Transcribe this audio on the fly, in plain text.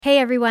Hey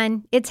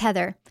everyone, it's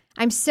Heather.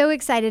 I'm so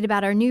excited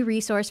about our new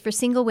resource for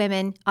single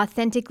women,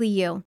 Authentically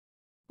You.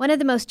 One of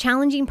the most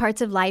challenging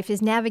parts of life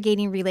is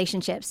navigating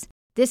relationships.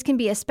 This can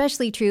be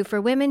especially true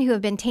for women who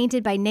have been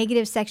tainted by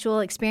negative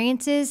sexual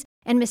experiences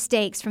and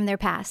mistakes from their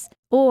past,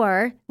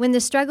 or when the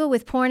struggle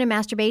with porn and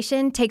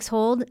masturbation takes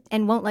hold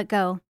and won't let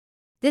go.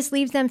 This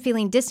leaves them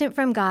feeling distant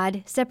from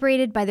God,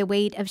 separated by the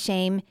weight of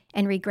shame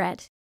and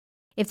regret.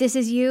 If this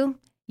is you,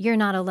 you're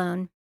not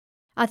alone.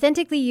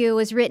 Authentically You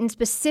was written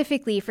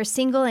specifically for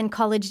single and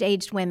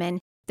college-aged women,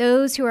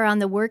 those who are on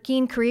the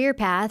working career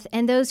path,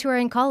 and those who are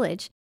in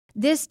college.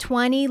 This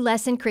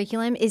 20-lesson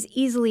curriculum is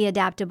easily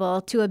adaptable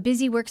to a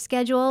busy work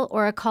schedule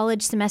or a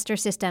college semester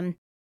system.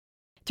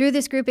 Through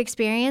this group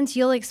experience,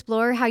 you'll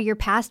explore how your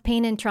past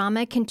pain and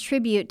trauma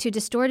contribute to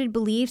distorted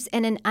beliefs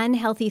and an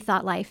unhealthy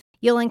thought life.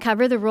 You'll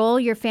uncover the role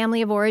your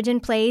family of origin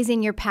plays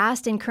in your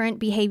past and current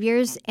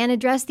behaviors and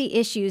address the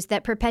issues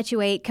that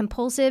perpetuate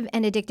compulsive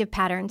and addictive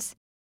patterns.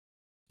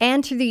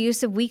 And through the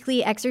use of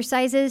weekly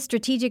exercises,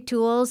 strategic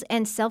tools,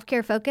 and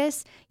self-care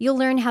focus, you'll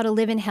learn how to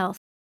live in health,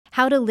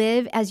 how to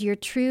live as your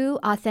true,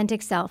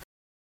 authentic self.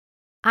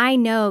 I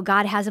know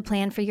God has a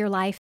plan for your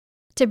life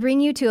to bring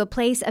you to a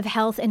place of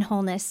health and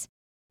wholeness.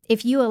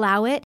 If you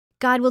allow it,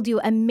 God will do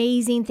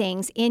amazing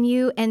things in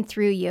you and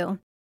through you.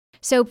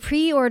 So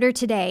pre-order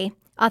today,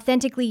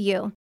 Authentically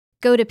You.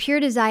 Go to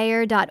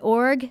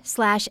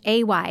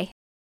puredesire.org/AY.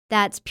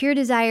 That's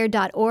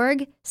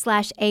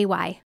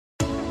puredesire.org/AY.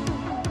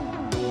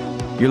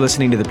 You're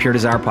listening to the Pure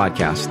Desire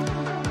Podcast,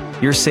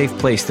 your safe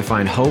place to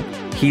find hope,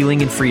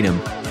 healing, and freedom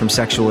from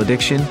sexual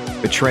addiction,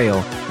 betrayal,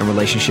 and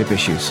relationship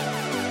issues.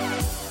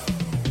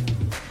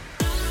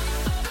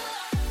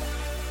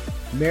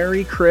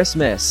 Merry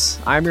Christmas.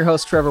 I'm your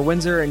host, Trevor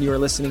Windsor, and you are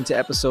listening to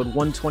episode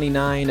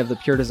 129 of the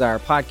Pure Desire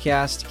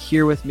Podcast.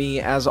 Here with me,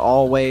 as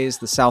always,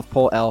 the South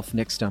Pole elf,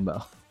 Nick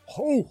Stumbo.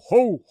 Ho,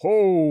 ho,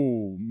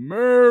 ho!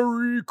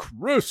 Merry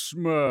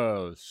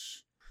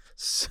Christmas!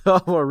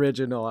 So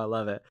original. I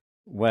love it.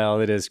 Well,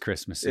 it is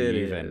Christmas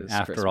Eve, and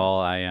after Christmas. all,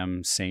 I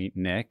am Saint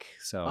Nick,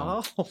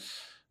 so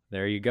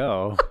there you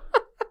go.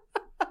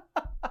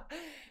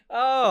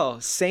 Oh,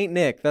 Saint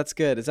Nick. That's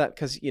good. Is that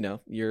because,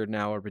 you're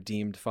now a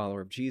redeemed follower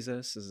of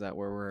Jesus? Is that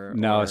where we're...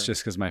 No, it's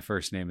just because my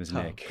first name is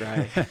Nick.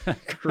 Right.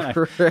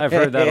 I've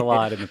heard that a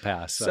lot in the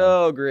past.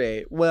 So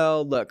great.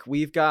 Well, look,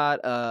 we've got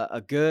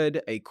a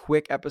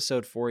quick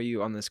episode for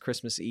you on this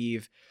Christmas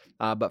Eve.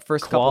 But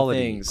first, couple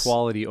things.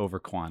 Quality over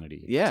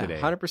quantity. Yeah, today.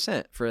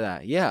 100% for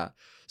that. Yeah.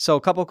 So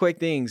a couple quick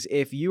things.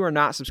 If you are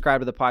not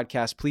subscribed to the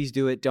podcast, please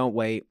do it. Don't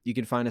wait. You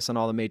can find us on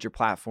all the major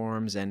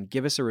platforms and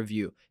give us a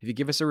review. If you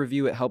give us a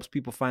review, it helps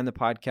people find the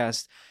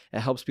podcast. It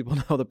helps people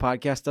know the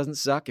podcast doesn't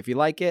suck if you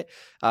like it.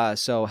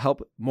 So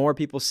help more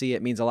people see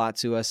it means a lot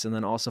to us. And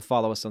then also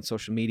follow us on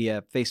social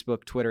media,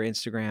 Facebook, Twitter,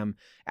 Instagram,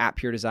 at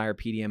Pure Desire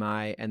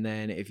PDMI. And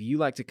then if you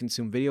like to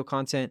consume video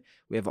content,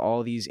 we have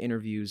all these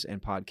interviews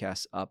and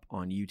podcasts up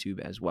on YouTube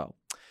as well.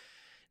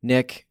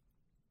 Nick,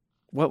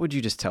 what would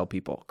you just tell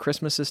people?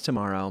 Christmas is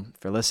tomorrow. If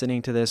they're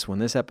listening to this when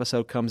this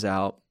episode comes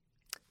out,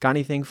 got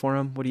anything for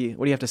them? What do you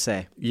have to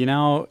say?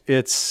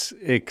 It's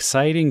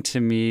exciting to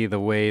me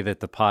the way that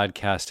the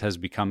podcast has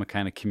become a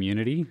kind of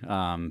community.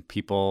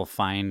 People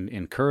find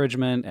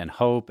encouragement and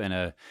hope and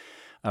a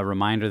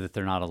reminder that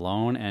they're not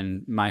alone.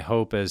 And my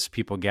hope as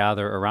people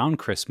gather around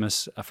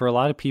Christmas, for a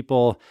lot of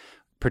people,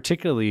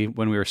 particularly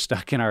when we were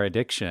stuck in our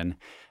addiction,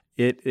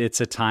 it's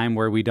a time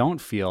where we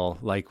don't feel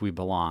like we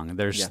belong.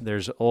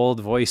 There's old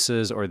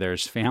voices or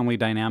there's family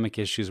dynamic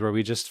issues where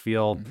we just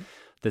feel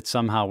that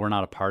somehow we're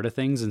not a part of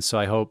things. And so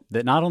I hope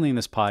that not only in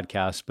this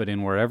podcast, but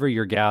in wherever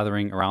you're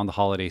gathering around the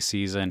holiday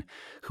season,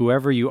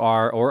 whoever you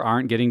are or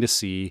aren't getting to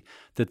see,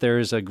 that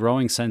there's a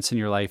growing sense in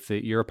your life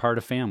that you're a part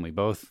of family,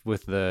 both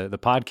with the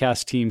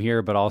podcast team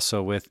here, but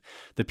also with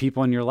the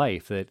people in your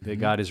life, that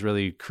God is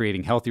really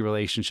creating healthy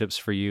relationships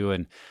for you.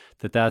 And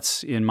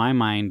that's, in my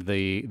mind,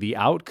 the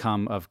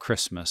outcome of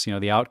Christmas.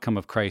 The outcome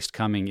of Christ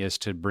coming is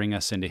to bring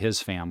us into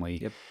his family.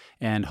 Yep.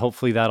 And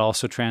hopefully that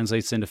also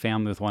translates into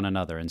family with one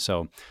another. And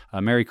so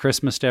Merry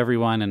Christmas to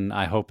everyone. And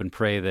I hope and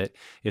pray that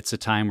it's a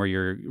time where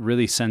you're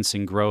really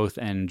sensing growth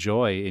and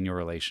joy in your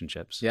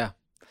relationships. Yeah.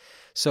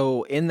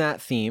 So in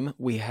that theme,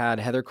 we had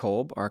Heather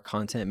Kolb, our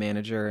content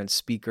manager and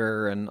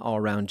speaker and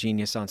all-around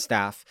genius on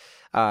staff,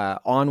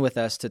 on with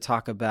us to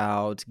talk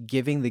about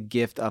giving the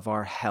gift of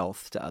our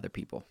health to other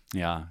people.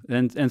 Yeah,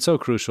 and so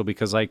crucial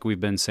because like we've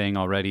been saying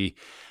already,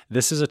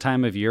 this is a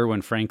time of year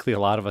when, frankly, a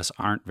lot of us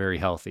aren't very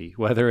healthy,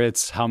 whether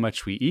it's how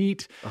much we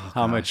eat,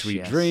 how much we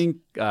drink,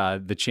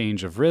 the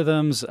change of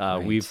rhythms.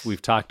 Right.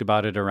 We've talked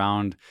about it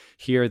around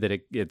here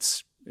that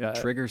it's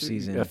trigger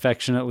season,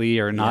 affectionately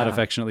or not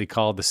affectionately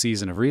called the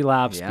season of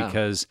relapse,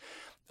 because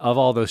of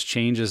all those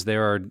changes,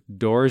 there are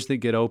doors that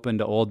get open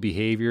to old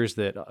behaviors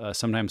that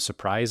sometimes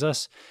surprise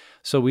us.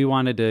 So we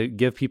wanted to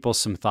give people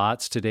some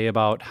thoughts today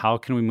about how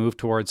can we move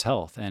towards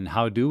health and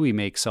how do we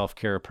make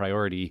self-care a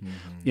priority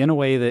in a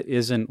way that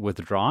isn't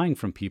withdrawing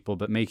from people,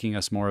 but making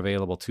us more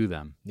available to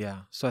them.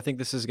 Yeah. So I think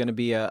this is going to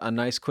be a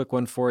nice quick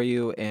one for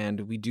you.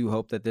 And we do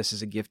hope that this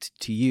is a gift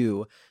to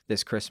you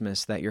this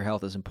Christmas, that your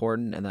health is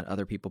important and that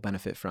other people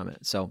benefit from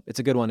it. So it's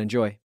a good one.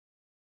 Enjoy.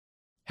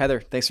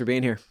 Heather, thanks for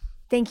being here.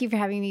 Thank you for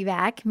having me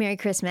back. Merry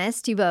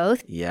Christmas to you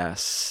both.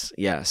 Yes.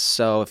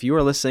 So if you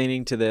are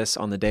listening to this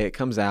on the day it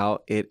comes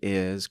out, it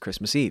is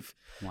Christmas Eve.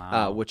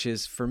 Wow. Which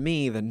is, for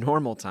me, the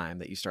normal time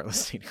that you start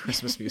listening to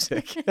Christmas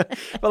music.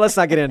 But let's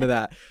not get into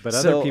that. But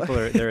other people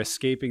they're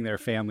escaping their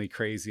family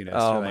craziness.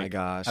 Oh, they're my like,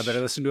 gosh. I better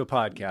listen to a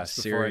podcast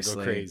Seriously.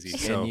 before I go crazy.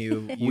 So And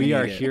you we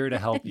are need it. here to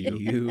help you.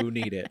 You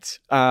need it.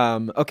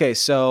 Okay,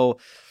 so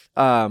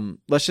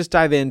let's just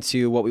dive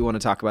into what we want to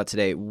talk about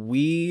today.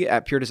 We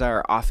at Pure Desire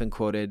are often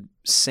quoted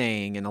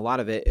saying, and a lot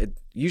of it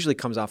usually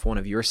comes off one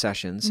of your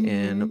sessions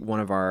in one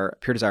of our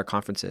Pure Desire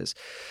conferences,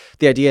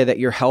 the idea that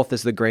your health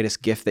is the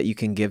greatest gift that you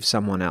can give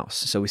someone else.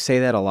 So we say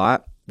that a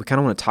lot. We kind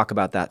of want to talk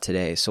about that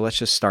today. So let's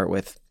just start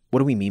with, what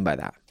do we mean by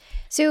that?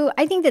 So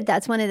I think that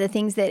that's one of the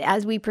things that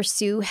as we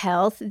pursue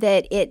health,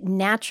 that it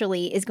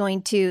naturally is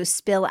going to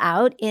spill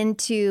out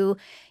into,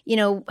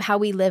 how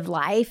we live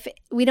life.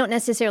 We don't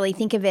necessarily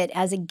think of it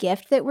as a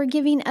gift that we're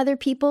giving other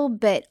people,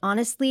 but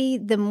honestly,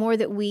 the more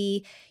that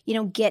we,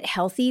 get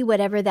healthy,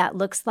 whatever that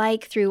looks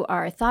like through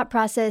our thought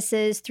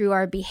processes, through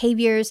our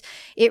behaviors,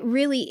 it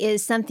really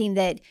is something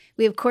that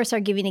we, of course,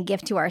 are giving a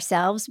gift to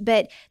ourselves,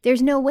 but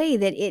there's no way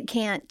that it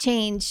can't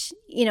change,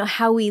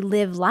 how we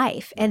live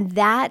life. And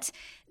that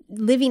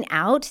living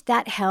out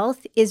that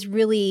health is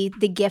really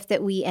the gift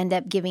that we end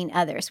up giving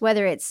others,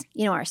 whether it's,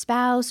 our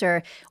spouse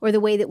or the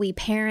way that we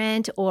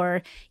parent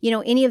or,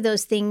 any of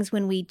those things.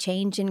 When we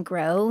change and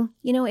grow,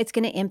 it's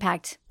going to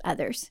impact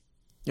others.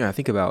 Yeah, I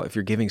think about if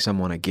you're giving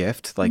someone a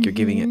gift, like you're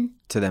giving it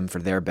to them for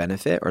their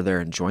benefit or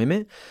their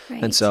enjoyment.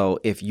 Right. And so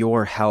if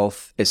your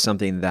health is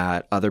something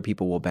that other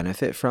people will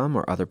benefit from,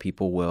 or other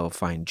people will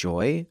find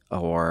joy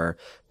or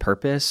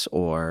purpose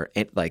or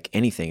like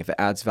anything, if it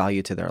adds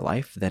value to their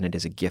life, then it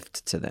is a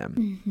gift to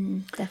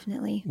them.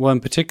 Definitely. Well,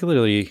 and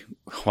particularly,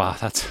 wow,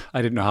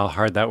 I didn't know how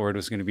hard that word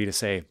was going to be to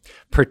say.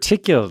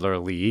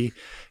 Particularly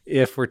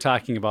if we're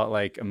talking about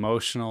like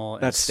emotional,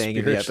 That's staying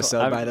in the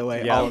episode, by the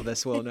way. Yeah. All of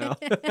this will know.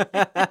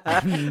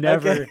 I'm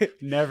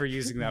never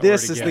using that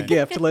This word is again. the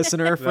gift,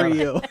 listener, for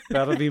you.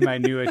 That'll be my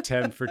new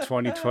attempt for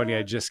 2020.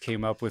 I just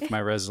came up with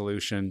my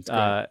resolution.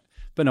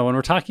 But no, when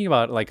we're talking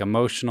about like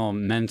emotional,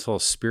 mental,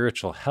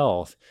 spiritual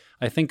health,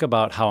 I think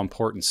about how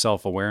important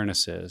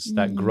self-awareness is,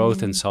 that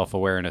growth in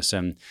self-awareness.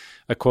 And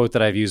a quote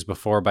that I've used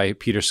before by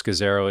Peter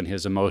Scazzaro in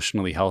his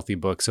Emotionally Healthy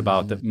books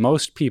about that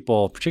most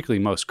people,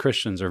 particularly most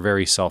Christians, are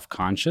very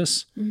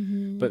self-conscious,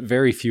 but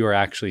very few are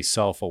actually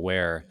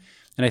self-aware.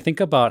 And I think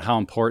about how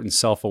important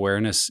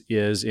self-awareness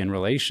is in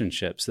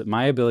relationships, that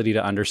my ability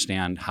to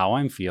understand how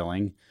I'm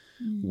feeling,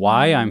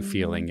 why I'm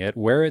feeling it,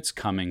 where it's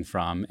coming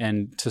from,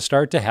 and to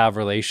start to have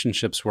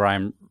relationships where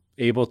I'm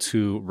able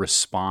to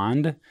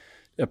respond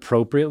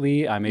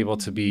appropriately. I'm able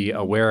to be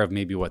aware of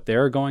maybe what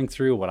they're going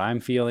through, what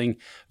I'm feeling,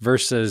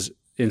 versus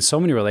in so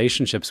many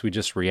relationships, we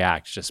just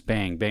react, just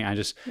bang,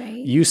 bang.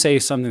 You say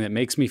something that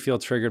makes me feel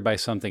triggered by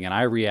something and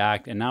I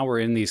react. And now we're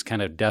in these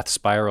kind of death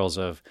spirals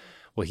of,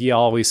 well, he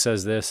always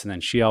says this and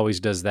then she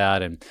always does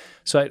that. And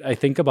so I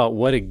think about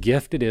what a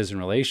gift it is in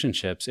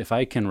relationships if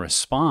I can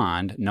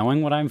respond,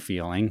 knowing what I'm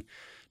feeling,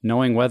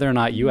 knowing whether or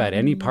not you had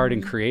any part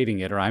in creating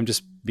it, or I'm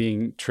just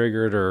being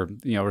triggered or,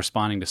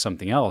 responding to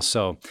something else.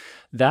 So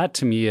that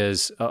to me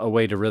is a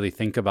way to really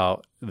think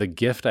about the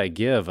gift I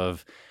give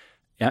of,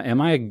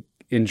 am I an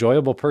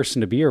enjoyable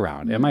person to be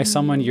around? Am I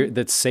someone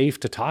that's safe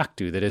to talk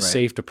to, that is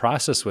safe to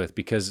process with?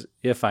 Because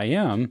if I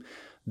am,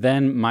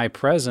 then my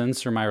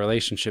presence or my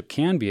relationship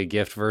can be a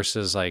gift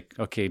versus like,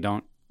 okay,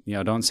 don't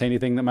say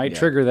anything that might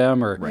trigger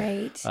them or,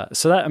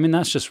 so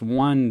that's just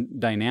one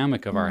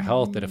dynamic of our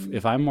health, that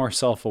if I'm more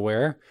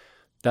self-aware,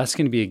 that's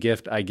going to be a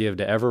gift I give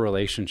to every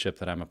relationship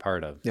that I'm a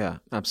part of. Yeah,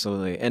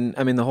 absolutely. And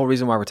the whole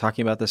reason why we're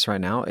talking about this right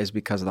now is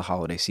because of the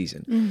holiday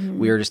season.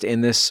 We are just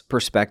in this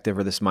perspective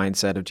or this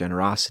mindset of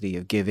generosity,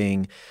 of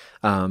giving.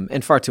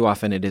 And far too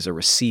often it is a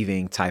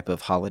receiving type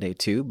of holiday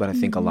too. But I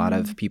think a lot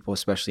of people,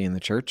 especially in the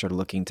church, are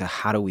looking to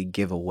how do we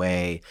give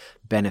away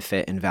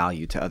benefit and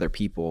value to other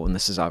people? And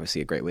this is obviously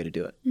a great way to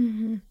do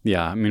it.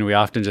 Yeah. We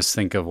often just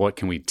think of what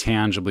can we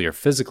tangibly or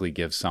physically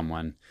give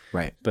someone.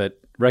 Right. But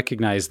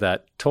recognize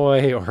that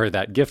toy or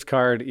that gift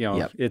card,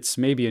 it's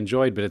maybe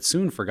enjoyed, but it's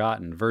soon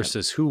forgotten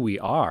versus who we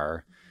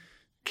are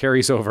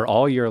carries over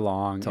all year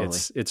long. Totally.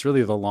 It's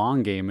really the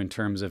long game in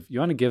terms of you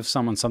want to give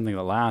someone something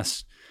that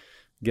lasts,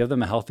 give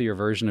them a healthier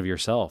version of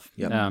yourself.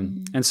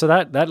 And so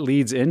that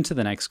leads into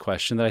the next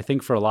question that I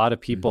think for a lot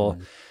of people,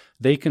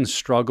 they can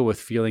struggle with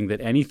feeling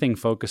that anything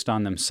focused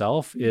on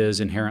themselves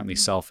is inherently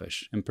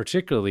selfish. And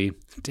particularly,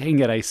 dang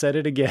it, I said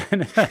it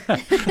again.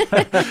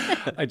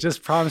 I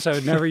just promised I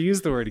would never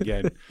use the word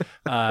again.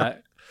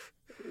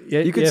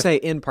 You could say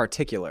in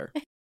particular.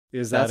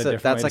 Is that a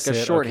different that's way like to a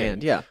say it? shorthand.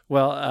 Okay. Yeah.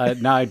 Well,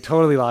 now I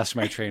totally lost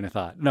my train of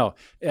thought. No,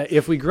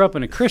 if we grew up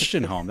in a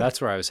Christian home, that's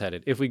where I was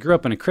headed. If we grew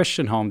up in a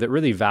Christian home that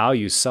really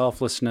values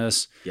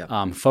selflessness,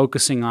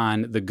 focusing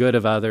on the good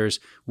of others,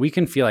 we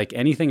can feel like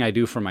anything I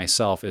do for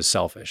myself is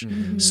selfish.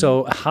 Mm-hmm.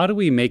 So how do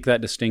we make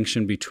that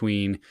distinction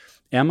between,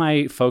 am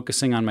I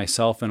focusing on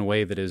myself in a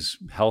way that is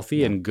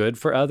healthy and good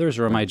for others,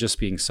 or am I just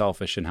being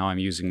selfish in how I'm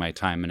using my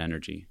time and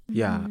energy?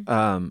 Yeah.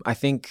 I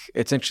think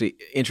it's actually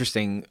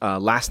interesting.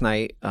 Last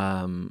night,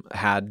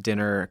 had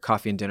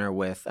coffee and dinner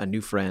with a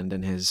new friend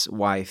and his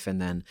wife,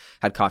 and then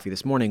had coffee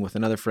this morning with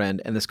another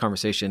friend. And this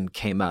conversation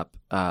came up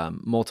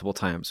multiple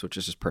times, which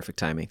is just perfect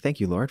timing. Thank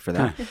you, Lord, for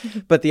that.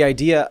 But the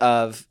idea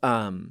of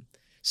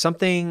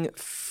something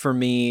for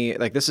me,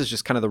 like this is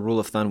just kind of the rule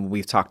of thumb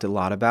we've talked a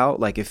lot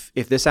about. Like if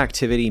this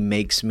activity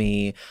makes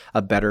me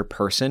a better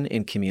person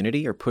in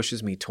community or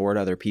pushes me toward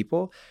other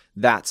people,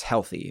 that's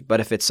healthy. But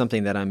if it's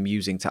something that I'm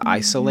using to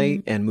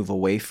isolate and move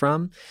away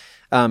from,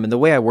 and the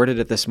way I worded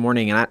it this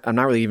morning, and I'm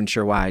not really even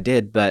sure why I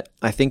did, but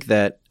I think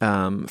that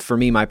for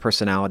me, my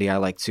personality, I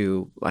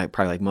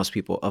probably like most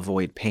people,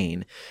 avoid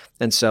pain.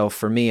 And so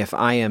for me, if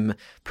I am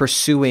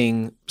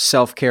pursuing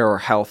self-care or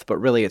health, but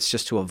really it's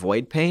just to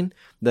avoid pain,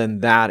 then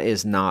that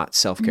is not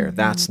self-care. Mm-hmm.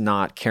 That's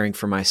not caring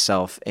for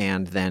myself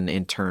and then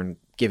in turn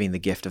giving the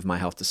gift of my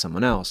health to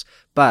someone else.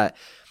 But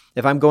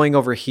if I'm going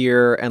over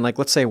here and like,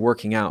 let's say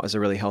working out is a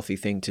really healthy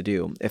thing to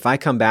do. If I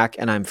come back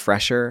and I'm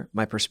fresher,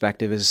 my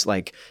perspective is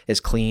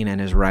clean and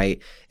is right.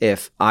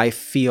 If I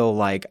feel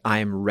like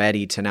I'm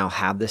ready to now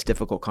have this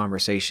difficult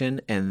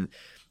conversation, and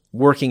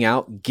working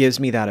out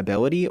gives me that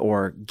ability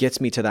or gets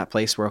me to that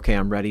place where, okay,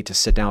 I'm ready to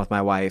sit down with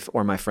my wife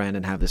or my friend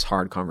and have this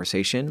hard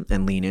conversation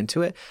and lean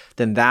into it,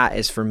 then that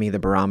is for me the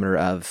barometer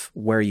of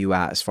where are you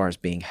at as far as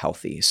being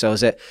healthy. So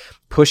is it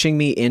pushing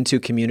me into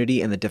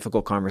community and the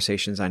difficult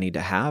conversations I need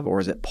to have, or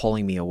is it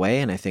pulling me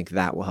away? And I think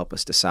that will help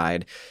us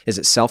decide, is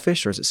it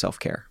selfish or is it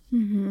self-care?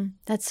 Mm-hmm.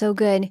 That's so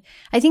good.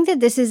 I think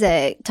that this is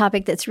a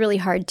topic that's really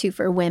hard too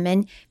for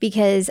women,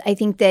 because I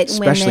think that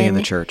especially women, in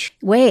the church.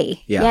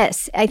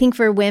 Yes. I think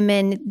for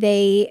women,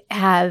 they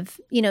have,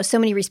 so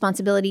many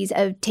responsibilities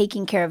of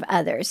taking care of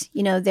others.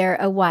 They're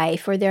a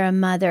wife or they're a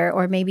mother,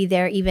 or maybe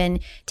they're even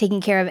taking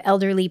care of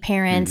elderly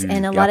parents. Mm-hmm.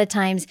 And a lot of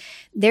times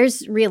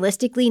there's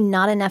realistically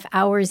not enough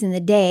hours in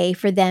the day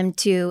for them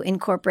to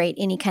incorporate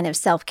any kind of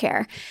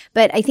self-care.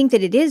 But I think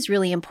that it is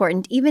really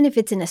important, even if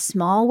it's in a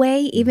small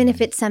way, even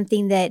if it's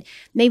something that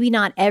maybe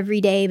not every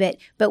day,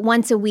 but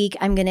once a week,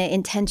 I'm going to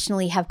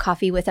intentionally have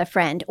coffee with a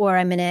friend, or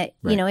I'm going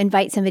to,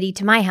 invite somebody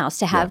to my house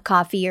to have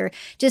coffee, or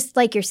just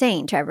like you're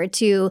saying, Trevor,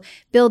 to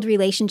build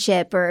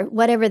relationship or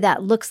whatever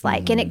that looks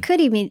like. And it could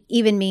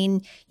even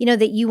mean,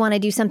 that you want to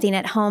do something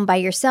at home by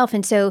yourself.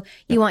 And so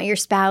you want your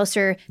spouse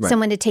or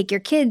someone to take your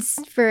kids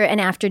for an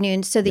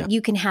afternoon so that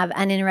you can have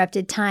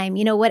uninterrupted time,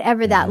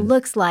 whatever that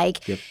looks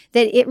like,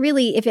 that it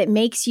really, if it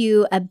makes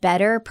you a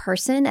better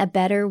person, a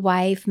better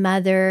wife,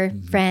 mother,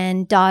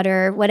 friend,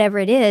 daughter, whatever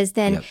it is,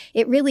 then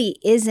it really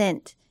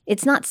isn't,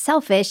 it's not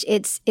selfish.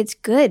 It's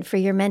good for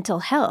your mental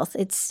health.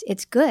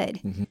 It's good.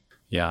 Mm-hmm.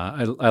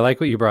 Yeah, I like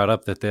what you brought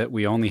up, that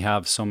we only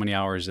have so many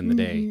hours in the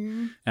day.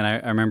 And I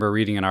remember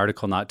reading an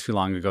article not too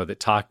long ago that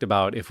talked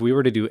about if we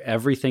were to do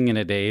everything in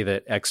a day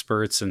that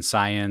experts in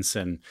science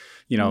and,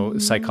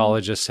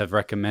 psychologists have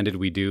recommended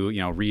we do,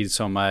 read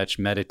so much,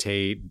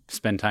 meditate,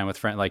 spend time with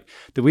friends,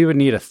 that we would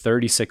need a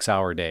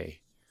 36-hour day.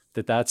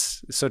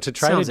 That's so to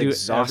try sounds to do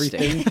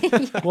exhausting.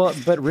 everything. Well,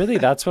 but really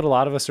that's what a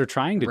lot of us are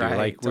trying to do.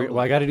 Totally.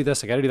 I got to do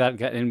this, I got to do that.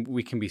 And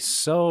we can be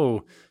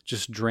so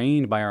just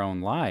drained by our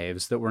own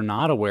lives that we're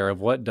not aware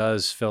of what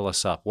does fill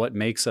us up, what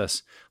makes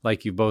us,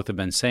 like you both have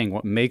been saying,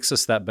 what makes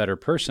us that better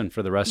person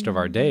for the rest of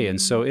our day.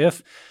 And so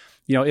if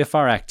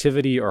our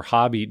activity or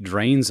hobby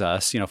drains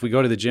us, if we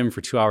go to the gym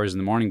for 2 hours in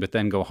the morning, but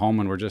then go home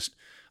and we're just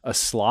a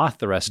sloth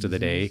the rest of the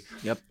day,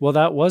 well,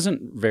 that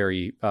wasn't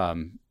very,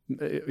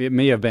 it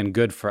may have been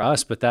good for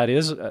us, but that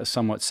is a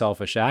somewhat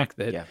selfish act.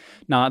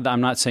 Now,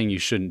 I'm not saying you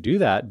shouldn't do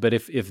that, but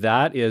if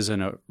that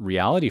isn't a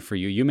reality for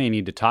you, you may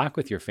need to talk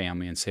with your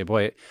family and say,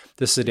 boy,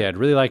 this is a day I'd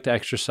really like to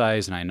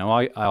exercise, and I know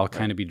I'll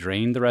kind of be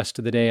drained the rest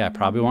of the day. I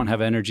probably won't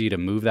have energy to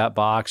move that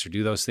box or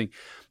do those things.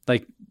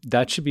 Like,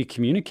 that should be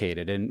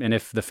communicated. And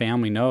if the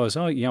family knows,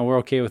 we're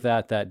okay with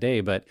that day.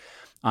 But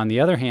on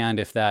the other hand,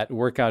 if that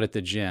workout at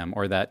the gym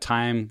or that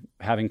time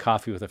having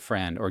coffee with a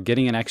friend or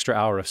getting an extra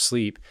hour of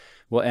sleep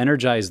will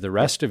energize the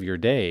rest of your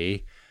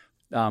day,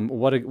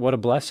 what a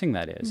blessing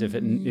that is. If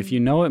it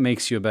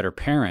makes you a better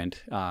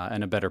parent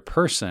and a better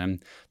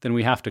person, then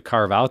we have to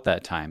carve out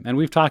that time. And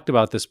we've talked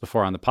about this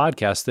before on the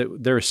podcast,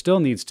 that there still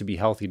needs to be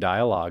healthy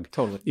dialogue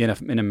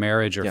in a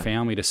marriage or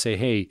family to say,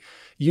 hey,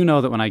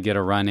 that when I get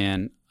a run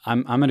in,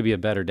 I'm going to be a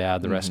better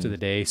dad the rest of the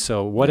day.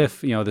 So what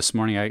if,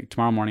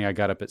 tomorrow morning I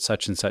got up at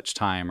such and such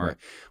time, or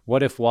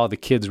what if while the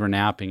kids were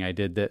napping, I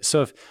did this?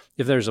 So if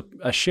there's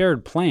a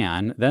shared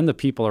plan, then the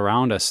people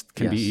around us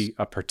can be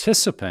a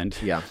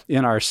participant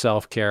in our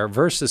self-care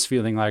versus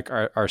feeling like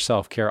our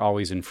self-care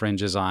always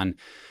infringes on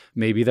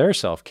maybe their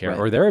self-care Right.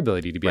 or their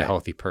ability to be a Right.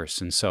 healthy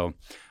person. So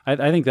I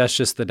think that's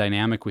just the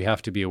dynamic we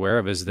have to be aware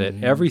of, is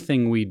that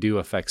everything we do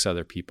affects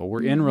other people.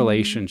 We're in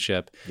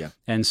relationship. Yeah.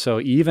 And so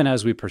even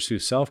as we pursue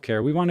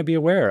self-care, we want to be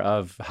aware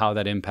of how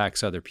that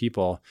impacts other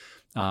people.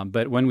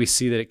 But when we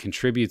see that it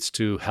contributes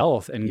to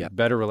health and Yep.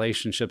 better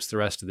relationships the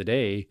rest of the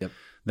day, Yep.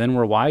 then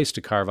we're wise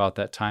to carve out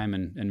that time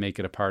and make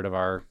it a part of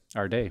our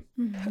day.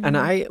 And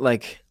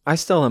I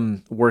still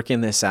am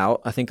working this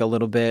out, I think a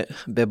little bit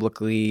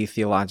biblically,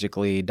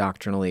 theologically,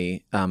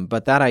 doctrinally.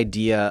 But that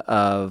idea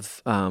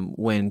of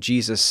when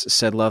Jesus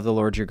said, love the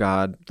Lord your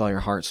God with all your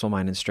heart, soul,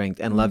 mind, and strength,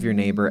 and love your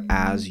neighbor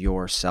as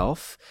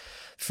yourself.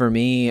 For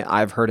me,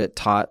 I've heard it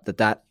taught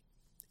that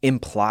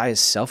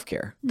implies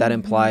self-care. That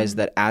implies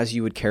that as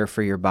you would care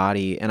for your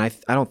body, and I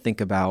don't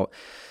think about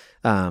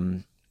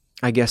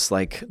I guess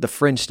like the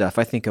fringe stuff.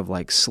 I think of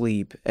like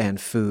sleep and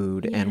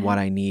food and what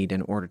I need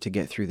in order to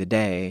get through the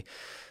day.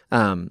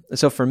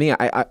 So for me,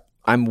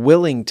 I'm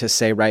willing to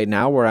say right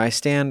now where I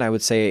stand, I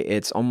would say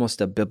it's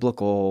almost a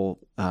biblical,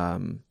 I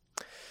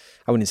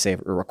wouldn't say a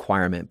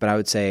requirement, but I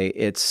would say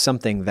it's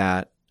something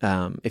that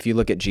if you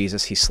look at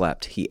Jesus, he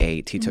slept, he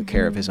ate, he took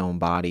care of his own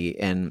body.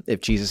 And if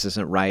Jesus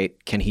isn't right,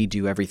 can he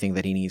do everything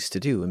that he needs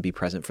to do and be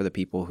present for the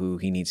people who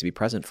he needs to be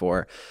present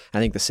for? I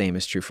think the same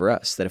is true for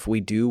us, that if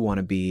we do want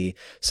to be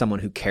someone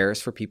who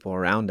cares for people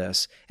around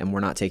us and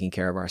we're not taking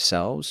care of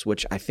ourselves,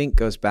 which I think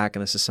goes back,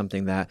 and this is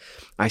something that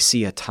I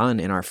see a ton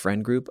in our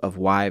friend group of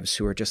wives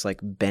who are just like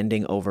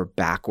bending over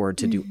backward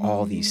to do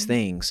all these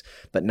things,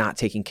 but not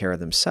taking care of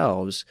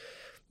themselves.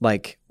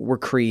 Like we're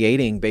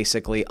creating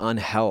basically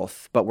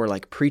unhealth, but we're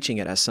like preaching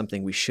it as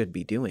something we should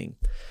be doing.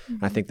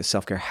 I think the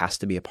self-care has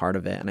to be a part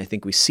of it. And I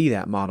think we see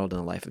that modeled in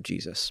the life of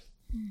Jesus.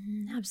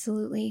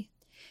 Absolutely.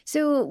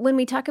 So when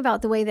we talk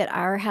about the way that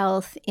our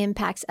health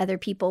impacts other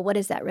people, what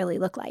does that really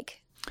look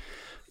like?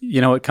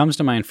 What comes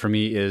to mind for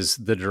me is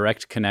the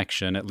direct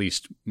connection, at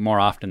least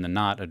more often than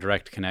not, a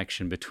direct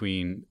connection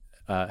between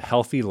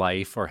healthy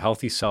life or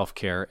healthy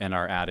self-care and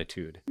our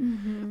attitude.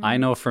 I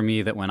know for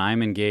me that when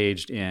I'm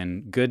engaged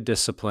in good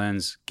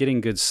disciplines, getting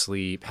good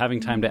sleep, having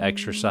time to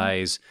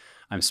exercise,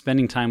 I'm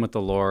spending time with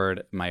the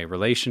Lord, my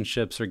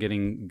relationships are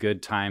getting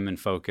good time and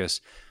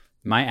focus,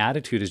 my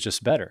attitude is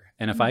just better.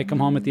 And if I come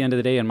home at the end of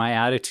the day and my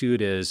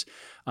attitude is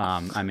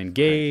I'm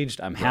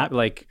engaged, I'm happy,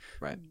 like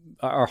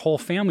our whole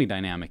family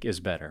dynamic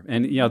is better.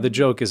 And the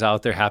joke is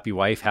out there, happy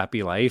wife,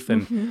 happy life.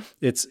 And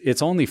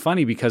it's only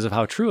funny because of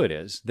how true it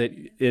is. That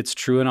it's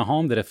true in a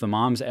home that if the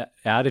mom's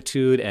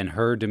attitude and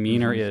her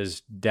demeanor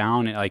is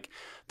down, like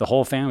the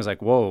whole family's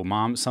like, whoa,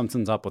 mom,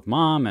 something's up with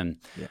mom. And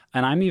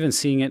I'm even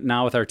seeing it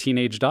now with our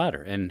teenage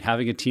daughter, and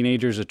having a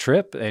teenager's a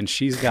trip. And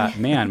she's got,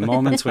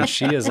 moments when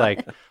she is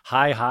like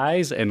high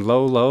highs and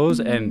low lows.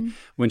 And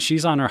when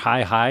she's on her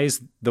high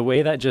highs, the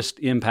way that just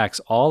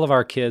impacts all of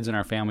our kids and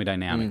our family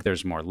dynamic,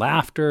 there's more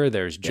laughter,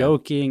 there's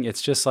joking.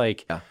 It's just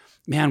like,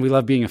 man, we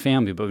love being a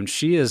family. But when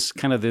she is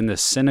kind of in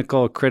this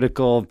cynical,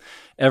 critical,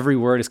 every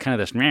word is kind of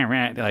this,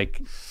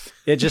 like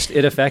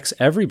it affects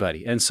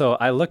everybody. And so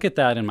I look at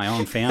that in my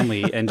own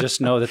family and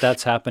just know that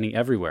that's happening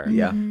everywhere.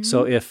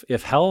 So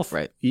if health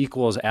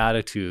equals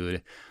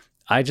attitude,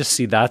 I just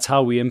see that's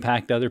how we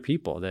impact other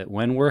people, that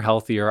when we're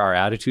healthier, our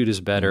attitude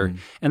is better.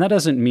 And that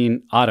doesn't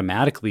mean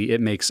automatically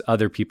it makes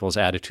other people's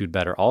attitude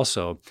better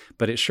also,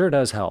 but it sure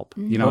does help.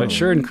 It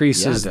sure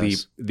increases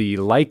the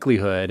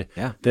likelihood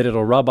that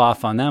it'll rub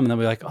off on them, and they'll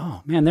be like,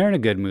 oh man, they're in a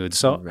good mood.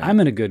 So I'm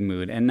in a good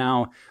mood. And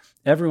now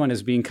everyone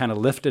is being kind of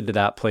lifted to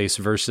that place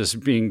versus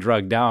being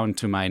drugged down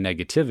to my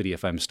negativity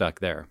if I'm stuck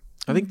there.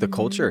 I think the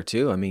culture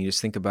too. I mean, you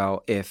just think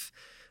about if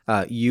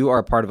you are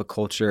a part of a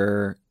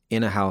culture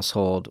in a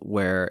household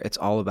where it's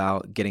all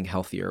about getting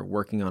healthier,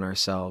 working on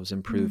ourselves,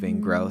 improving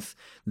growth,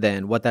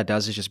 then what that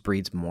does is just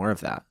breeds more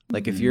of that.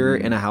 Like if you're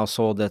in a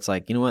household that's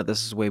like, you know what,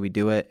 this is the way we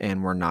do it,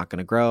 and we're not going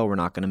to grow, we're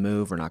not going to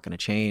move, we're not going to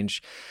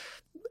change.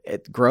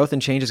 Growth and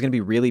change is going to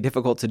be really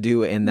difficult to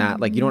do in that.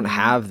 Like you don't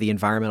have the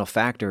environmental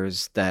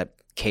factors that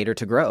cater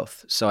to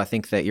growth. So I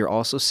think that you're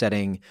also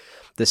setting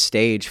the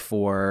stage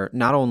for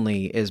not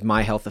only is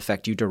my health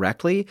affect you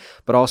directly,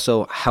 but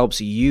also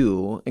helps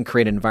you and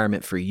create an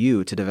environment for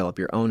you to develop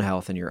your own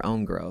health and your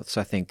own growth.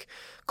 So I think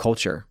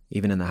culture,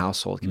 even in the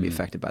household, can be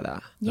affected by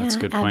that. That's a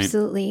good point.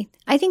 Absolutely.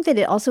 I think that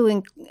it also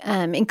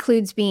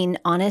includes being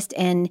honest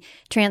and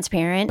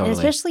transparent, and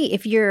especially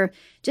if you're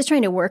just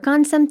trying to work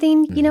on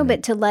something,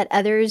 but to let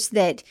others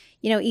that,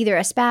 either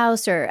a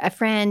spouse or a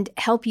friend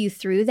help you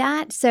through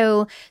that.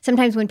 So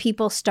sometimes when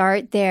people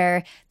start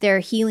their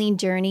healing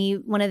journey,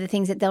 one of the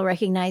things that they'll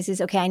recognize is,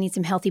 okay, I need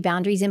some healthy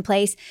boundaries in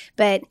place,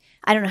 but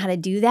I don't know how to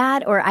do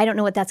that, or I don't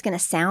know what that's going to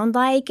sound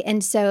like.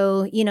 And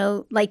so,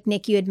 like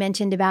Nick, you had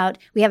mentioned about,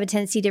 we have a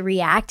tendency to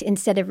react react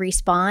instead of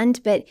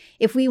respond. But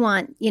if we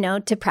want,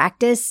 to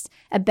practice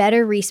a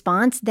better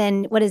response,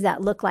 then what does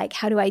that look like?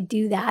 How do I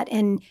do that?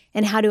 And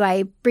how do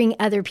I bring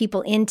other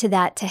people into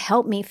that to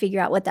help me figure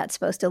out what that's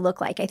supposed to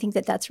look like? I think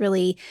that that's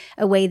really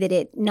a way that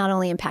it not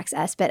only impacts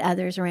us, but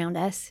others around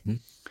us. Mm-hmm.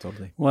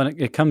 Totally. Well,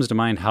 it comes to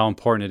mind how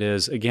important it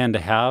is, again, to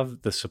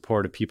have the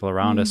support of people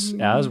around us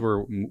as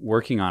we're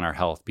working on our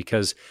health,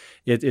 because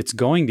it's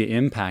going to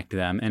impact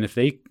them. And if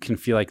they can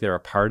feel like they're a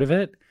part of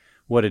it,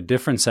 what a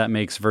difference that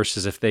makes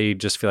versus if they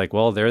just feel like,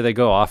 well, there they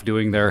go off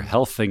doing their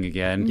health thing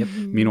again. Yep.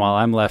 Meanwhile,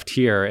 I'm left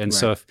here. And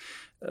so if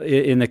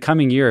in the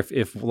coming year,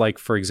 if like,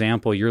 for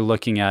example, you're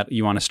looking at,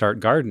 you want to start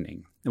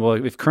gardening. Well,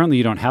 if currently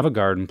you don't have a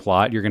garden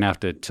plot, you're going to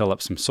have to till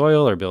up some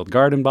soil or build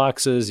garden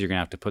boxes. You're going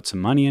to have to put some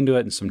money into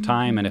it and some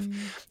time. And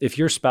if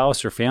your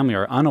spouse or family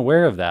are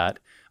unaware of that,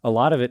 a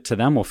lot of it to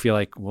them will feel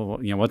like, well,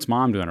 what's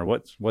mom doing or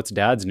what's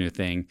dad's new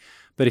thing?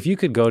 But if you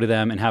could go to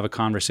them and have a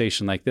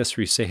conversation like this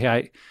where you say,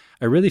 hey,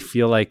 I really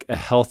feel like a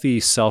healthy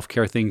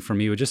self-care thing for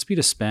me would just be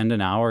to spend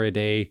an hour a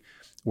day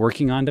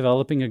working on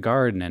developing a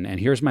garden, and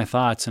here's my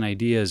thoughts and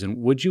ideas, and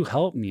would you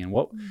help me, and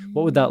what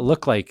would that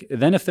look like?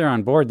 Then if they're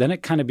on board, then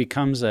it kind of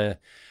becomes a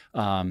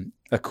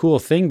cool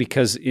thing,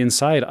 because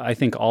inside I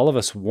think all of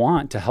us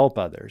want to help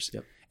others.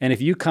 Yep. And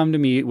if you come to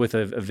me with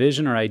a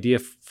vision or idea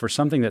for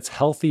something that's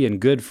healthy and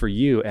good for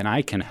you and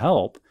I can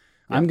help,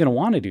 I'm going to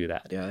want to do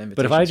that. Yeah,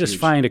 but if I just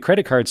find a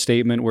credit card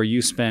statement where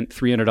you spent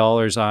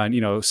 $300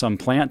 on, some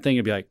plant thing,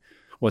 it'd be like,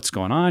 what's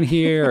going on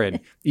here? And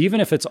even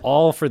if it's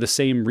all for the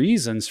same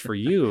reasons for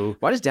you.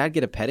 Why does dad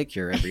get a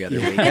pedicure every other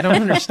week? I don't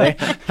understand.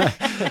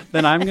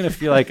 Then I'm going to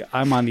feel like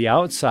I'm on the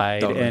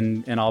outside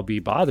and I'll be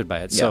bothered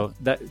by it. Yeah. So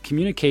that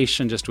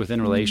communication just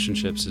within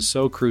relationships is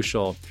so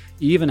crucial,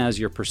 even as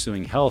you're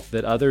pursuing health,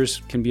 that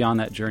others can be on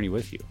that journey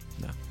with you.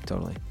 Yeah,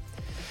 totally.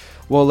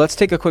 Well, let's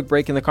take a quick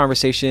break in the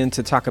conversation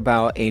to talk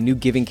about a new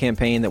giving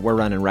campaign that we're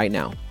running right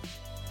now.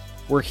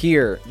 We're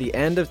here, the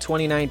end of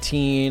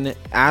 2019.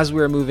 As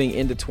we're moving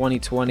into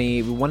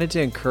 2020, we wanted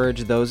to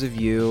encourage those of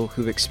you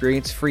who've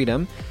experienced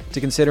freedom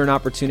to consider an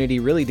opportunity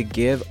really to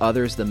give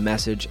others the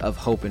message of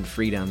hope and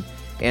freedom.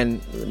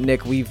 And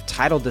Nick, we've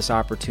titled this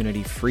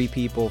opportunity Free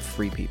People,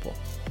 Free People.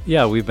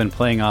 Yeah, we've been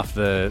playing off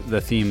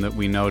the theme that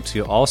we know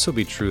to also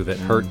be true, that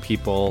hurt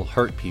people,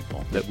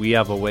 that we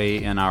have a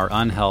way in our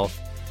unhealth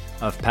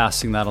of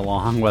passing that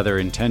along, whether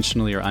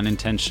intentionally or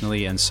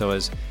unintentionally. And so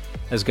as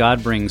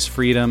God brings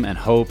freedom and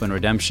hope and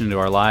redemption into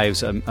our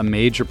lives, a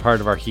major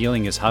part of our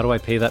healing is how do I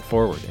pay that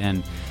forward?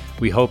 And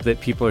we hope that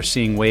people are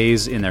seeing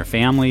ways in their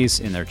families,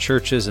 in their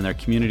churches, in their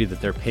community that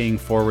they're paying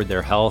forward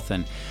their health.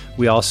 And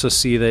we also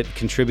see that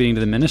contributing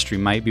to the ministry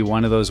might be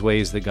one of those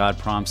ways that God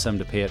prompts them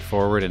to pay it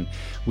forward. And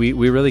we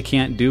really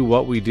can't do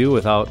what we do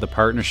without the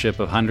partnership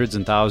of hundreds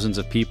and thousands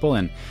of people.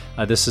 And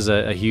this is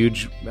a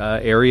huge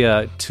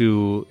area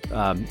to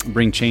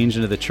bring change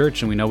into the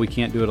church, and we know we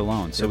can't do it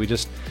alone. So we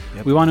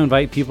want to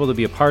invite people to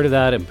be a part of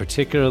that, and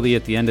particularly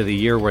at the end of the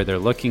year where they're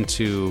looking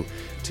to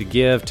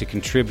give, to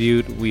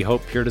contribute. We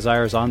hope Pure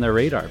Desire is on their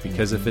radar,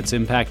 because if it's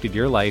impacted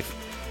your life,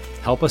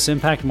 help us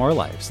impact more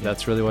lives.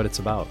 That's really what it's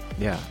about.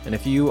 Yeah. And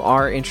if you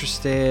are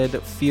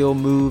interested, feel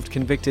moved,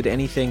 convicted,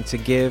 anything to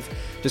give,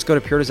 just go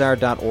to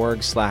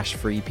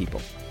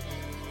puredesire.org/freepeople.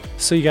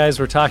 So you guys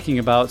were talking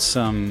about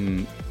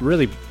some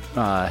really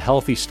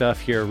healthy stuff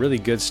here, really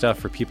good stuff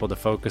for people to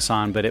focus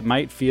on, but it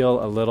might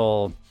feel a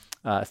little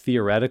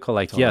theoretical,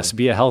 like, yes,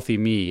 be a healthy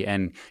me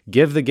and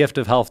give the gift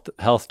of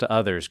health to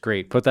others.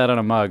 Great. Put that on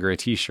a mug or a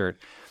t-shirt.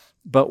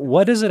 But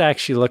what does it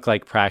actually look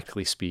like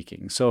practically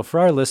speaking? So for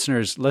our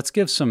listeners, let's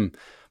give some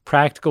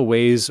practical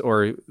ways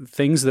or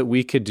things that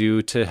we could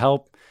do to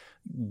help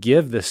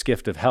give this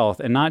gift of health,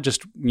 and not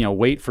just,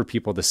 wait for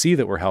people to see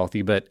that we're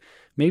healthy, but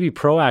maybe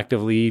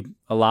proactively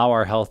allow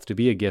our health to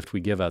be a gift we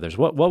give others.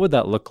 What would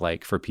that look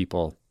like for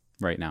people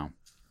right now?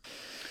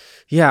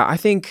 Yeah, I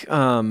think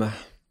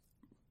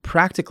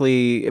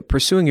practically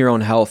pursuing your own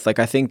health,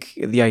 I think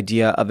the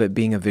idea of it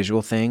being a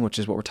visual thing, which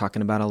is what we're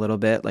talking about a little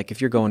bit, if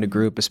you're going to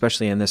group,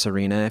 especially in this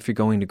arena, if you're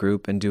going to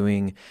group and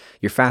doing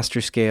your faster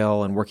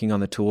scale and working on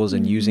the tools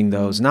and using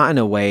those, not in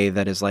a way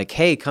that is like,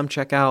 hey, come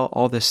check out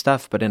all this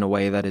stuff, but in a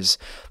way that is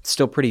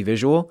still pretty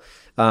visual.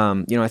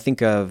 I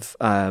think I've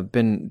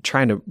been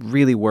trying to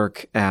really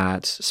work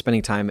at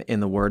spending time in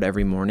the Word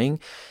every morning.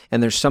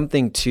 And there's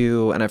something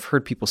to, and I've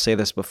heard people say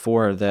this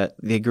before, that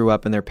they grew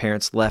up and their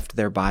parents left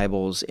their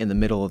Bibles in the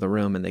middle of the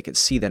room and they could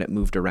see that it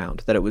moved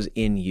around, that it was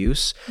in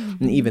use.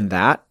 And even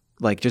that,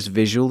 just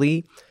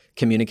visually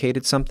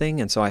communicated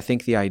something. And so I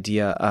think the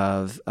idea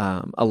of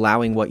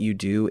allowing what you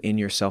do in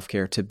your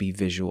self-care to be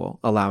visual,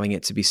 allowing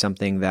it to be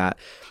something that,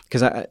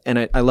 because I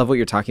love what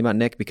you're talking about,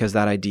 Nick, because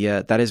that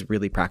idea, that is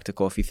really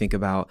practical. If you think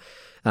about,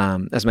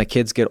 as my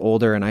kids get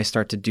older and I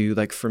start to do,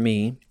 for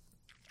me,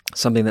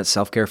 something that's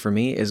self-care for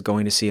me is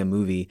going to see a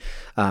movie.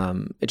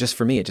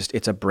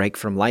 It's a break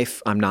from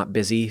life. I'm not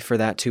busy for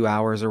that 2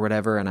 hours or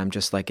whatever. And I'm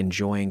just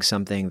enjoying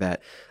something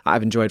that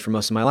I've enjoyed for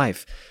most of my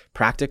life.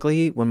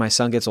 Practically, when my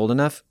son gets old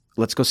enough,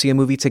 let's go see a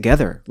movie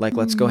together.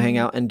 Let's go hang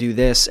out and do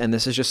this. And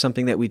this is just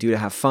something that we do to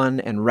have fun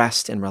and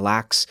rest and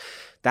relax.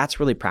 that's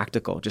really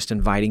practical, just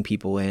inviting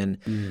people in.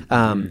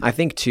 I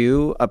think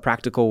too, a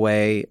practical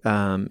way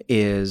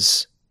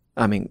is,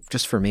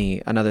 just for me,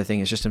 another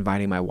thing is just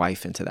inviting my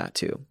wife into that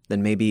too.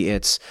 Then maybe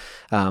it's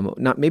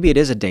maybe it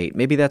is a date.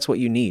 Maybe that's what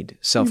you need.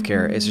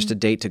 Self-care is just a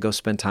date to go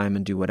spend time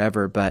and do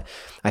whatever. But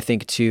I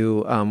think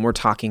too, we're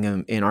talking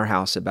in our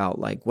house about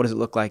like, what does it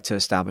look like to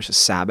establish a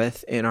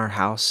Sabbath in our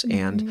house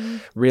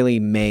and really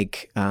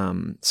make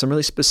some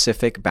really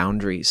specific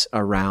boundaries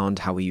around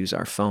how we use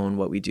our phone,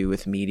 what we do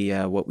with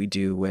media, what we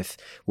do with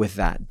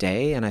that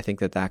day. And I think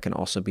that can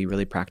also be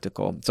really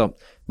practical. So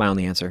my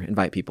only answer,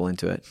 invite people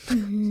into it.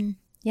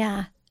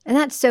 Yeah. And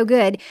that's so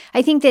good.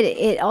 I think that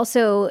it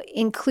also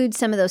includes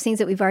some of those things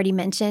that we've already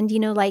mentioned,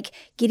 like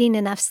getting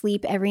enough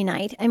sleep every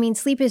night. I mean,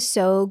 sleep is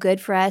so good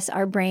for us,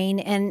 our brain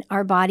and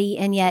our body.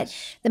 And yet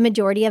the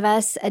majority of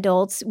us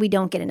adults, we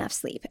don't get enough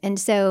sleep. And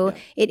so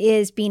it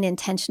is being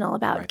intentional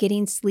about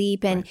getting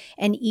sleep and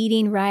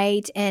eating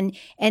right. And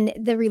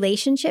the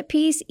relationship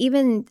piece,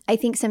 even I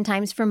think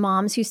sometimes for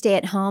moms who stay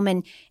at home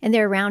and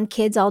they're around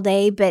kids all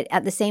day, but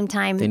at the same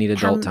time, they need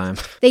adult time.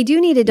 They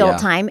do need adult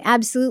time.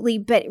 Absolutely.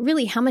 But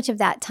really, how much of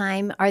that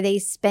time are they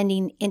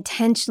spending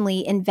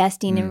intentionally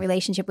investing in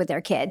relationship with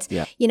their kids?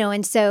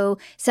 And so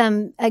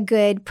a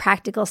good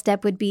practical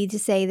step would be to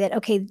say that,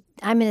 okay,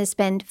 I'm going to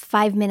spend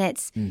 5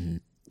 minutes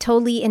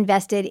totally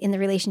invested in the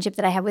relationship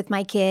that I have with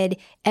my kid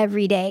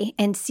every day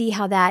and see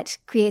how that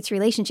creates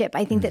relationship.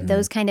 I think that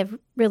those kind of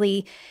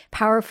really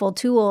powerful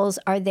tools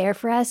are there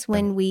for us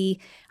when we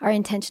are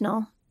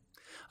intentional.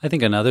 I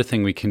think another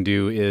thing we can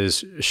do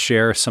is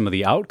share some of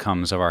the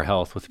outcomes of our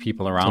health with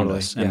people around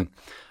us. And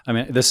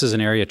this is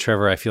an area,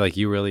 Trevor, I feel like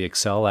you really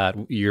excel at.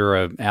 You're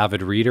an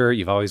avid reader.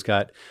 You've always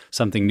got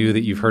something new that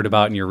you've heard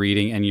about in your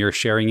reading, and you're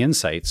sharing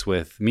insights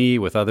with me,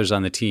 with others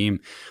on the team.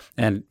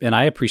 And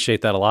I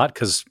appreciate that a lot,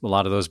 because a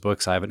lot of those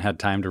books I haven't had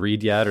time to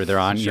read yet, or they're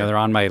on they're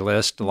on my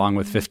list along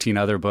with 15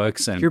 other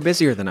books. And you're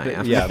busier than I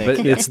am. Yeah,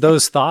 but it's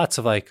those thoughts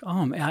of like,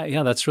 oh,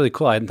 yeah, that's really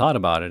cool. I hadn't thought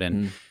about it.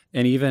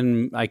 And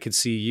even I could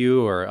see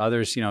you or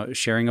others,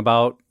 sharing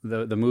about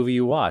the movie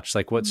you watched,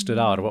 like what stood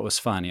out or what was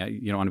fun.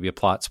 You don't want to be a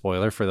plot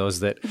spoiler for those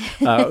that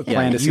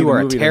plan to see the movie. You are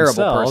a terrible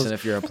themselves. person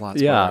if you're a plot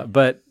spoiler. Yeah,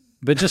 but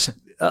just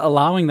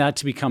allowing that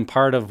to become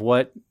part of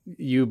what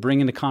you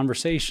bring into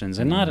conversations,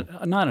 and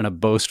not in a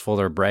boastful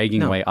or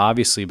bragging way,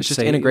 obviously, but it's just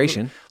say,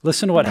 integration.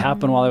 Listen to what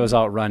happened while I was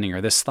out running,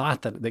 or this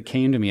thought that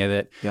came to me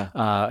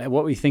that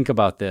what we think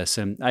about this.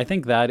 And I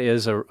think that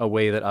is a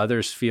way that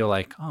others feel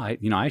like, oh,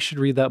 I should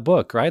read that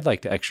book, or I'd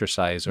like to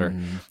exercise, or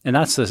and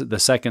that's the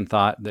second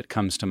thought that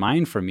comes to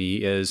mind for me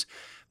is,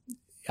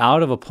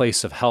 out of a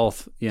place of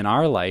health in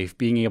our life,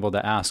 being able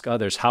to ask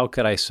others, how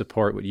could I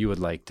support what you would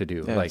like to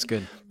do? Yeah, that's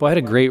good. Boy, I had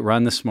a great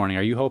run this morning.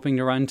 Are you hoping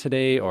to run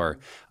today? Or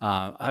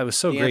I was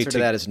so the great. The answer to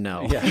that is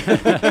no.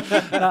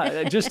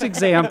 Yeah. Just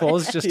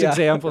examples,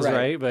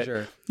 right?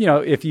 But,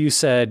 if you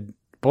said,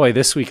 boy,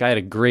 this week I had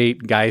a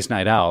great guys'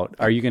 night out,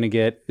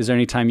 is there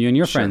any time you and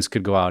your friends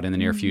could go out in the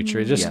near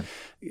future?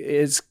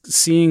 It's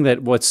seeing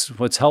that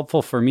what's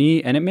helpful for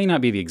me, and it may not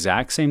be the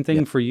exact same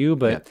thing for you,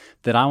 but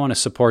that I want to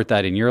support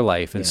that in your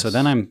life. And so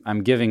then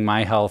I'm giving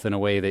my health in a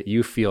way that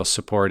you feel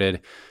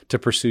supported to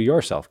pursue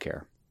your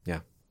self-care.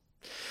 Yeah.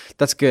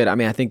 That's good.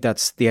 I think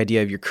that's the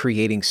idea of you're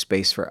creating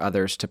space for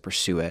others to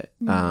pursue it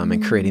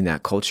and creating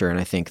that culture. And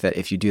I think that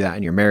if you do that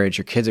in your marriage,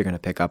 your kids are going to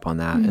pick up on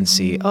that and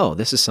see, oh,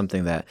 this is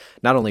something that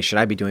not only should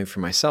I be doing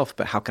for myself,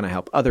 but how can I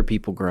help other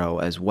people grow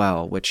as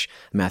well? Which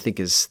I think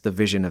is the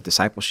vision of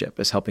discipleship,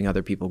 is helping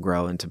other people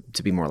grow and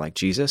to be more like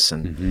Jesus.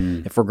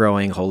 And if we're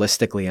growing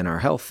holistically in our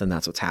health, then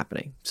that's what's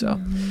happening. So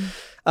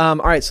all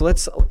right, so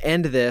let's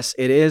end this.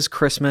 It is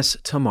Christmas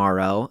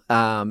tomorrow,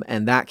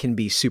 and that can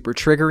be super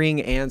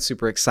triggering and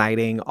super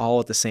exciting all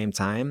at the same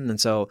time.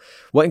 And so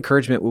what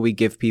encouragement will we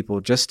give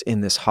people just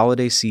in this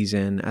holiday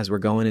season as we're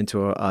going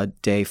into a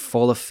day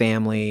full of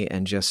family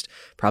and just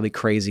probably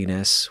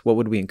craziness? What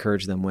would we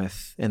encourage them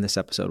with in this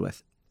episode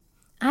with?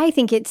 I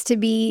think it's to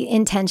be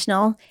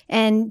intentional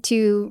and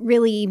to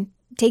really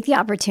take the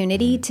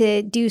opportunity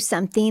to do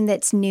something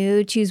that's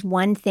new, choose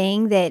one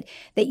thing that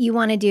you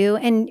want to do.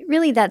 And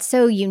really that's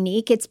so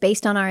unique. It's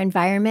based on our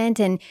environment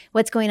and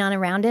what's going on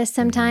around us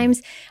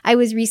sometimes. I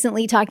was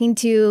recently talking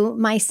to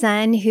my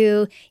son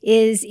who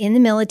is in the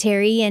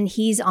military, and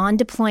he's on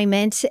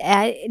deployment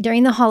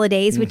during the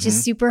holidays, which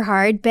is super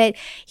hard. But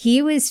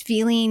he was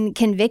feeling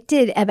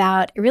convicted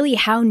about really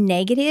how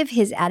negative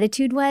his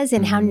attitude was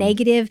and how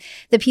negative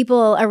the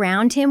people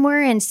around him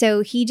were. And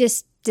so he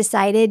just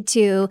decided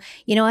to,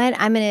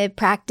 I'm going to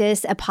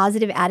practice a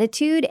positive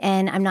attitude,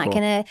 and I'm not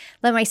going to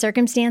let my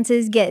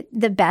circumstances get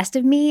the best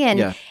of me.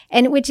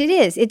 And which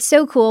it's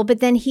so cool. But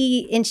then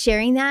in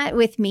sharing that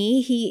with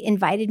me, he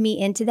invited me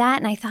into that.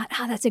 And I thought,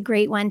 oh, that's a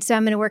great one. So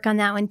I'm going to work on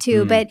that one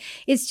too. But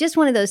it's just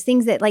one of those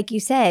things that, like you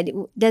said,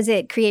 does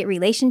it create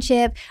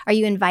relationship? Are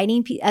you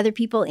inviting other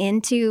people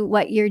into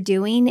what you're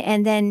doing?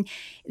 And then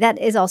that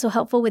is also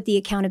helpful with the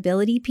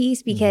accountability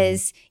piece,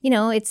 because,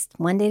 it's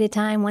one day at a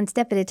time, one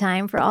step at a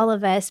time for all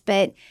of us.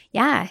 But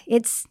yeah,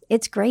 it's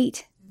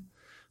great.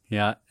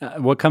 Yeah.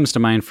 What comes to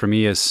mind for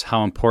me is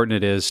how important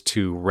it is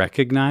to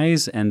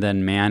recognize and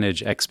then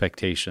manage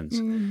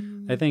expectations.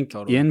 I think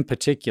in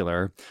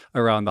particular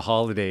around the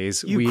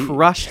holidays, we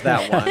crushed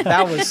that one.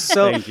 That was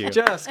so, Thank you.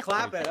 Just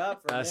clap it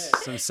up for That's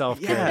Nick. some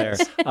self-care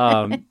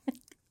there.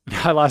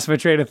 I lost my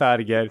train of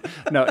thought again.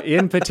 No,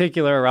 in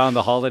particular around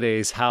the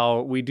holidays,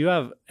 how we do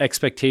have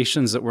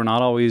expectations that we're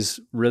not always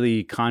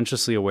really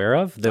consciously aware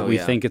of, that we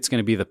think it's going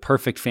to be the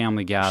perfect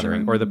family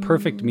gathering or the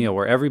perfect meal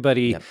where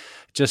everybody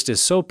just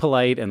is so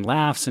polite and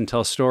laughs and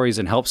tells stories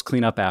and helps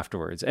clean up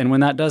afterwards. And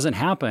when that doesn't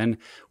happen,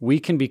 we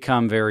can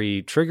become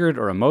very triggered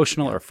or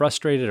emotional or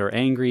frustrated or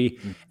angry.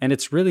 And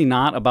it's really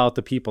not about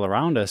the people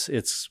around us.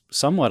 It's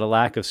somewhat a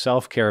lack of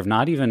self-care, of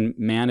not even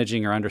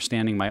managing or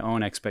understanding my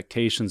own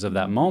expectations of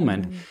that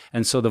moment.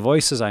 And so the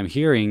voices I'm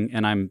hearing,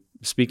 and I'm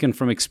speaking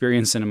from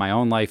experience and in my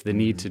own life, the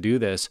need to do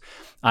this,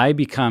 I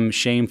become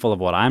shameful of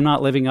what I'm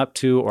not living up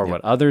to or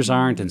what others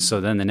aren't. And so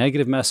then the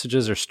negative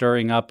messages are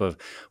stirring up of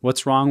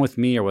what's wrong with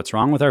me or what's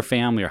wrong with our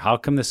family or how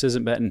come this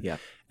isn't better.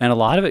 And a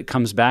lot of it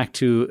comes back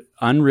to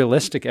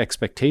unrealistic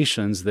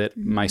expectations that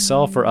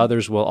myself or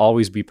others will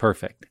always be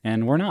perfect.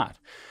 And we're not.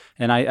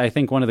 And I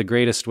think one of the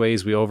greatest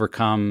ways we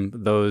overcome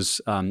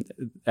those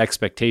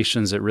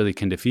expectations that really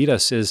can defeat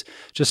us is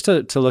just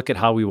to look at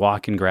how we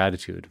walk in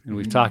gratitude. And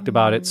we've talked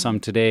about it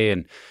some today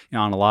and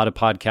on a lot of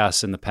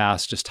podcasts in the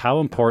past, just how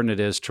important it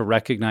is to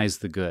recognize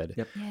the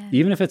good.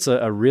 Even if it's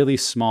a really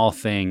small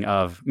thing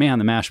of, man,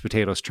 the mashed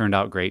potatoes turned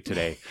out great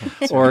today.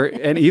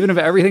 And even if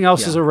everything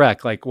else is a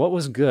wreck, like what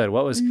was good?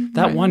 What was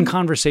that one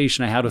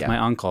conversation I had with my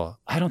uncle?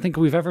 I don't think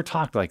we've ever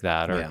talked like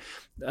that. Or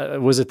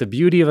was it the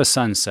beauty of a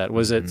sunset?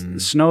 Was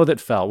it snow that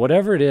fell?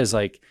 Whatever it is,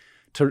 like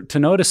to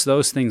notice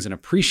those things and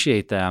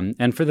appreciate them.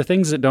 And for the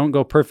things that don't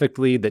go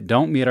perfectly, that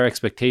don't meet our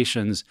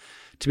expectations,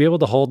 to be able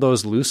to hold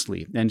those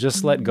loosely and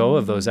just let go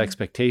of those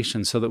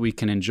expectations so that we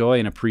can enjoy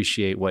and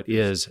appreciate what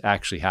is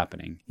actually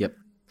happening.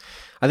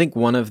 I think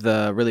one of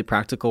the really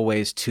practical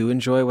ways to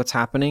enjoy what's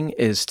happening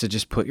is to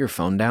just put your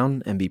phone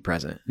down and be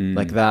present.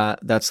 Like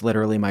that's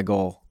literally my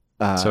goal.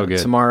 So good.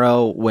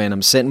 Tomorrow when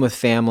I'm sitting with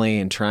family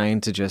and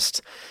trying to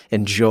just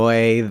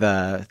enjoy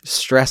the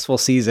stressful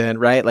season,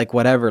 right? Like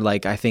whatever,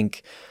 like I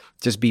think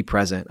just be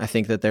present. I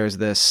think that there's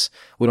this,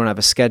 we don't have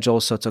a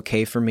schedule, so it's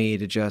okay for me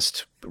to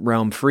just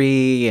roam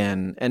free.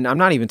 And I'm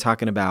not even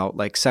talking about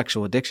like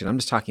sexual addiction. I'm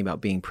just talking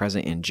about being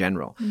present in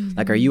general.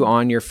 Like, are you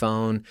on your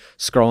phone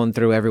scrolling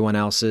through everyone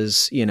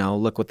else's,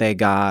 look what they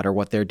got or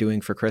what they're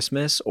doing for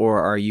Christmas? Or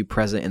are you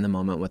present in the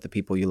moment with the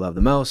people you love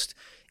the most?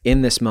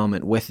 In this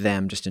moment with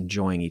them, just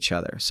enjoying each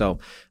other. So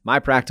my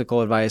practical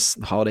advice,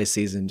 the holiday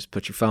season, just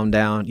put your phone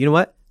down. You know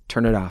what?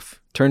 Turn it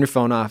off. Turn your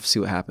phone off, see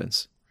what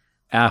happens.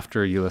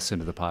 After you listen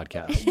to the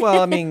podcast.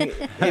 Well, I mean,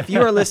 if you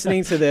are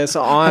listening to this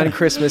on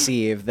Christmas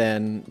Eve,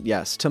 then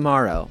yes,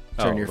 tomorrow,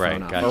 turn your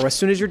phone off. Or as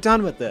soon as you're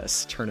done with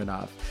this, turn it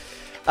off.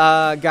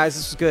 Guys,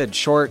 this was good.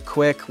 Short,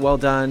 quick, well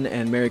done,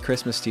 and Merry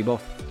Christmas to you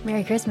both.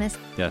 Merry Christmas.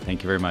 Yeah,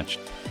 thank you very much.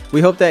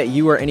 We hope that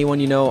you or anyone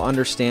you know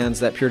understands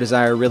that Pure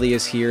Desire really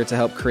is here to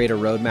help create a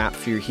roadmap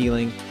for your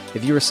healing.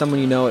 If you or someone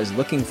you know is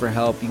looking for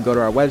help, you can go to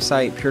our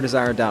website,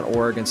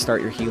 puredesire.org, and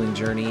start your healing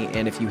journey.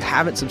 And if you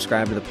haven't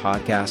subscribed to the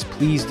podcast,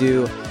 please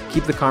do.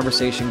 Keep the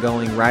conversation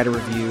going, write a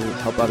review,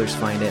 help others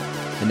find it,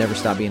 and never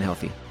stop being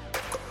healthy.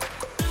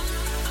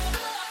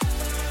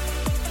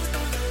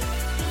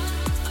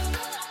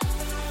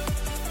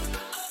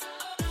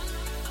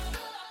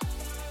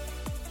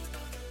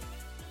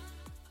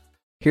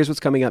 Here's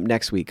what's coming up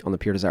next week on the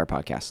Pure Desire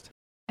podcast.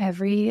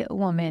 Every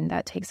woman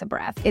that takes a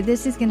breath.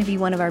 This is going to be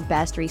one of our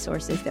best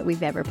resources that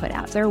we've ever put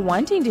out. They're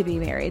wanting to be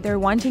married. They're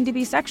wanting to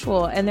be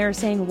sexual. And they're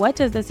saying, what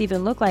does this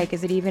even look like?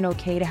 Is it even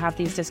okay to have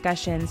these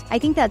discussions? I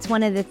think that's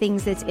one of the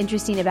things that's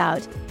interesting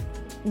about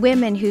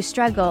women who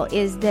struggle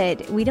is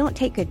that we don't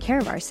take good care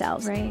of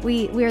ourselves. Right.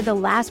 We're the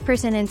last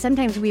person, and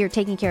sometimes we are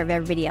taking care of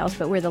everybody else,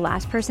 but we're the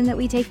last person that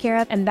we take care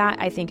of. And that,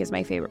 I think, is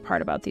my favorite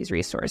part about these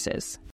resources.